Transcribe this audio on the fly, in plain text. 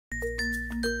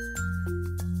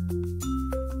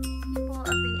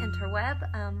interweb.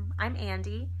 I'm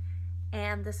Andie,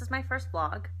 and this is my first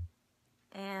vlog.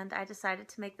 And I decided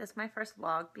to make this my first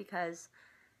vlog because,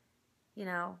 you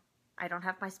know, I don't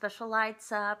have my special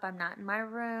lights up. I'm not in my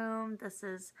room. This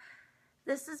is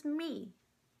me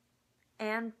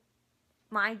and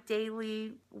my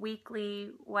daily, weekly,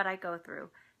 what I go through.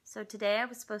 So today I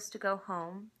was supposed to go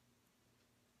home,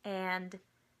 and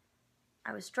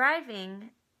I was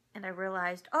driving and I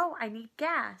realized, oh, I need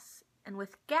gas. And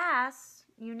with gas,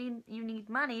 you need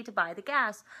money to buy the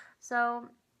gas. So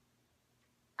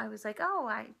I was like, oh,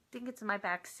 I think it's in my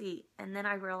back seat. And then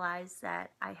I realized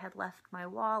that I had left my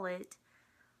wallet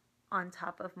on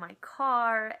top of my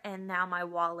car, and now my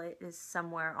wallet is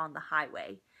somewhere on the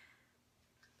highway.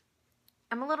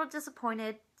 I'm a little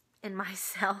disappointed in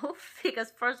myself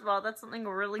because, first of all, that's something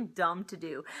really dumb to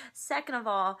do. Second of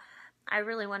all, I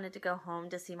really wanted to go home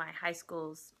to see my high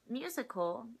school's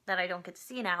musical that I don't get to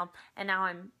see now, and now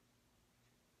I'm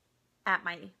at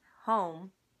my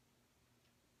home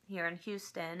here in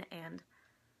Houston, and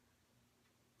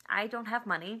I don't have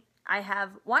money. I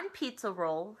have one pizza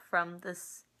roll from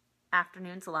this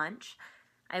afternoon's lunch.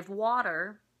 I have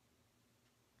water,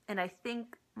 and I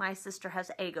think my sister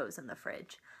has Eggos in the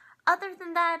fridge. Other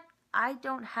than that, I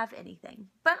don't have anything,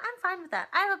 but I'm fine with that.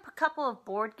 I have a couple of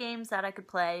board games that I could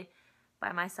play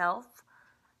by myself,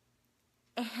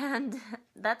 and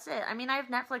that's it. I mean, I have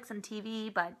Netflix and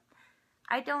TV, but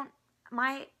I've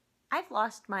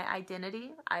lost my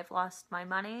identity. I've lost my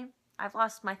money. I've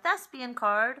lost my thespian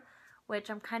card,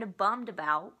 which I'm kind of bummed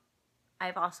about.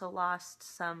 I've also lost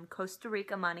some Costa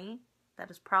Rica money that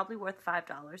is probably worth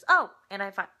 $5. Oh, and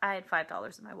I had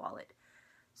 $5 in my wallet.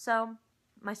 So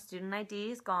my student ID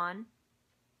is gone.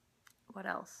 What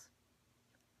else?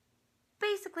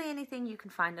 Basically anything you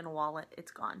can find in a wallet, it's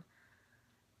gone.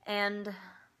 And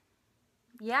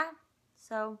yeah,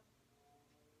 so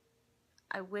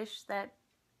I wish that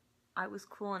I was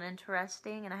cool and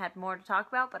interesting and I had more to talk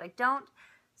about, but I don't.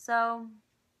 So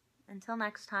until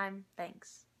next time,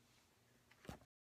 thanks.